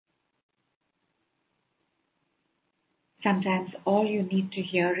Sometimes all you need to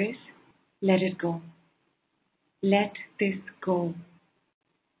hear is, let it go. Let this go.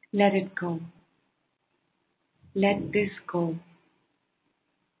 Let it go. Let this go.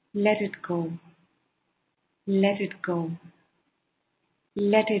 Let it go. Let it go.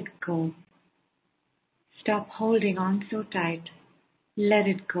 Let it go. Stop holding on so tight. Let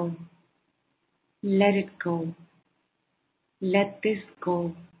it go. Let it go. Let this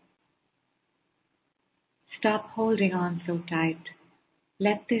go. Stop holding on so tight.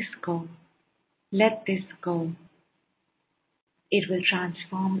 Let this go. Let this go. It will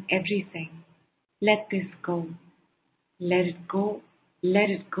transform everything. Let this go. Let it go. Let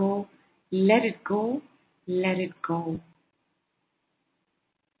it go. Let it go. Let it go.